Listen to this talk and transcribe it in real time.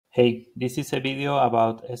Hey, this is a video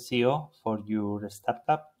about SEO for your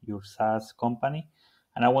startup, your SaaS company,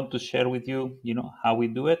 and I want to share with you, how we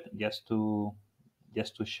do it, just to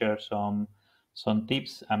share some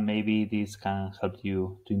tips, and maybe this can help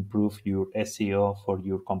you to improve your SEO for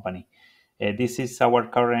your company. This is our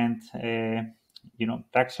current,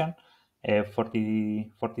 traction: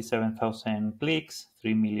 47,000 clicks,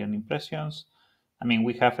 3 million impressions. I mean,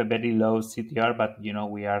 we have a very low CTR, but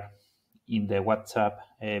we are in the WhatsApp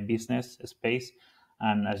business space.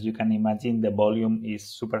 And as you can imagine, the volume is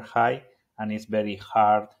super high and it's very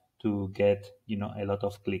hard to get, a lot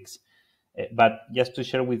of clicks. But just to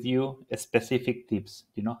share with you specific tips,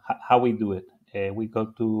 how we do it. We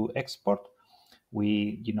go to export.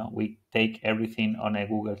 We take everything on a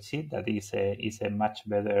Google Sheet. That is a much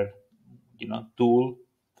better, tool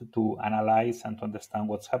to analyze and to understand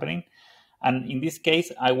what's happening. And in this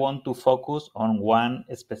case, I want to focus on one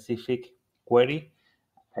specific query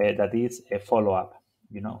that is a follow-up.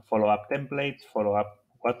 Follow-up templates, follow-up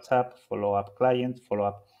WhatsApp, follow-up clients,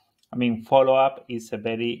 follow-up. I mean, follow-up is a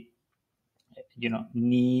very,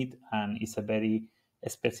 need, and is a very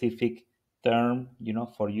specific term,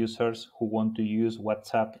 for users who want to use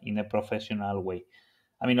WhatsApp in a professional way.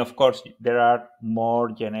 I mean, of course, there are more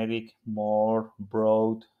generic, more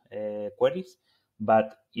broad queries,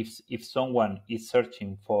 but if someone is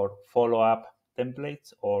searching for follow-up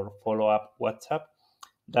templates or follow-up WhatsApp,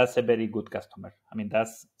 that's a very good customer. I mean,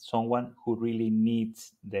 that's someone who really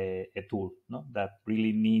needs a tool, no, that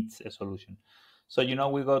really needs a solution. So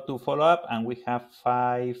we go to follow-up, and we have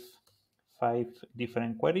five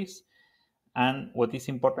different queries. And what is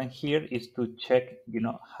important here is to check,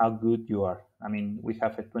 how good you are. I mean, we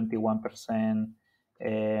have a 21%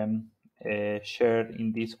 share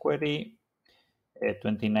in this query,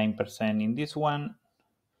 29% in this one.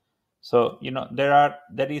 So,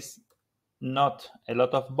 there is not a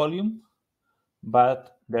lot of volume,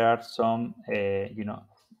 but there are some, I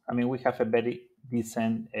mean, we have a very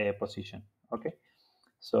decent position. Okay.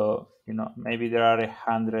 So, maybe there are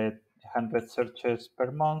 100 searches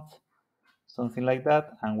per month, something like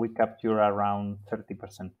that, and we capture around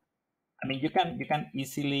 30%. I mean, you can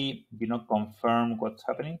easily, confirm what's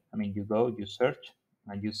happening. I mean, you search,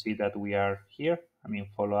 and you see that we are here. I mean,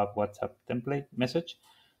 follow up WhatsApp template message.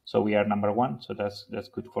 So we are number one. So that's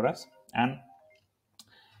good for us. And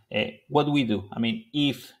what do we do? I mean,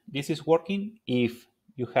 if this is working, if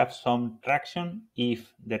you have some traction,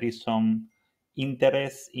 if there is some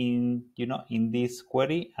interest in, in this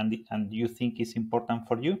query, and you think it's important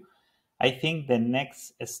for you, I think the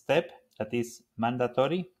next step that is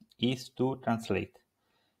mandatory is to translate.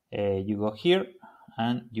 You go here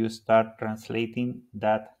and you start translating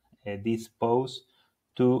this post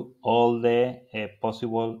to all the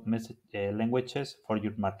possible languages for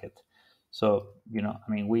your market. So,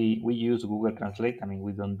 I mean, we use Google Translate. I mean,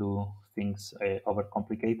 we don't do things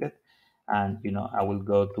overcomplicated. And, I will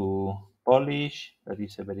go to Polish. That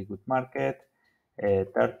is a very good market.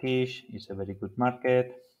 Turkish is a very good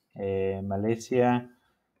market. Malaysia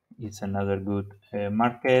is another good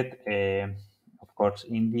market. Of course,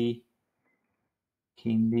 Hindi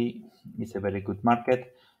is a very good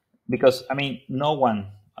market, because I mean, no one,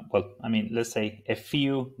 well, I mean, let's say a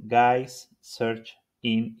few guys search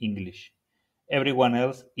in English. Everyone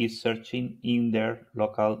else is searching in their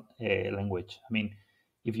local language. I mean,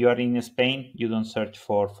 if you are in Spain, you don't search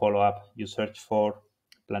for follow-up, you search for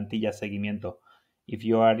plantilla seguimiento. If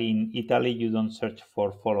you are in Italy, you don't search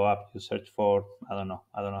for follow-up, you search for, I don't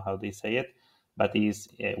know how they say it, but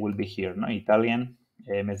it will be here, no? Italian,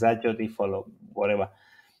 messaggio di follow, whatever.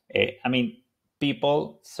 I mean,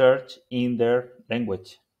 people search in their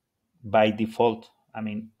language by default. I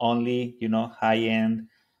mean, only, high-end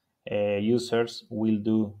users will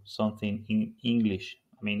do something in English.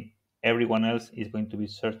 I mean, everyone else is going to be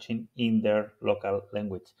searching in their local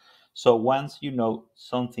language. So once you know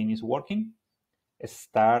something is working,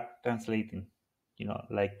 start translating,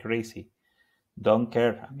 like crazy. Don't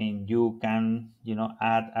care. I mean, you can,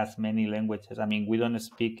 add as many languages. I mean, we don't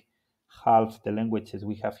speak half the languages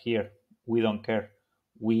we have here. We don't care.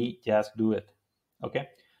 We just do it. Okay.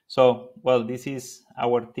 So, well, this is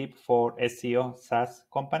our tip for SEO SaaS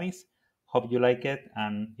companies. Hope you like it,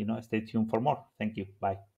 and, stay tuned for more. Thank you. Bye.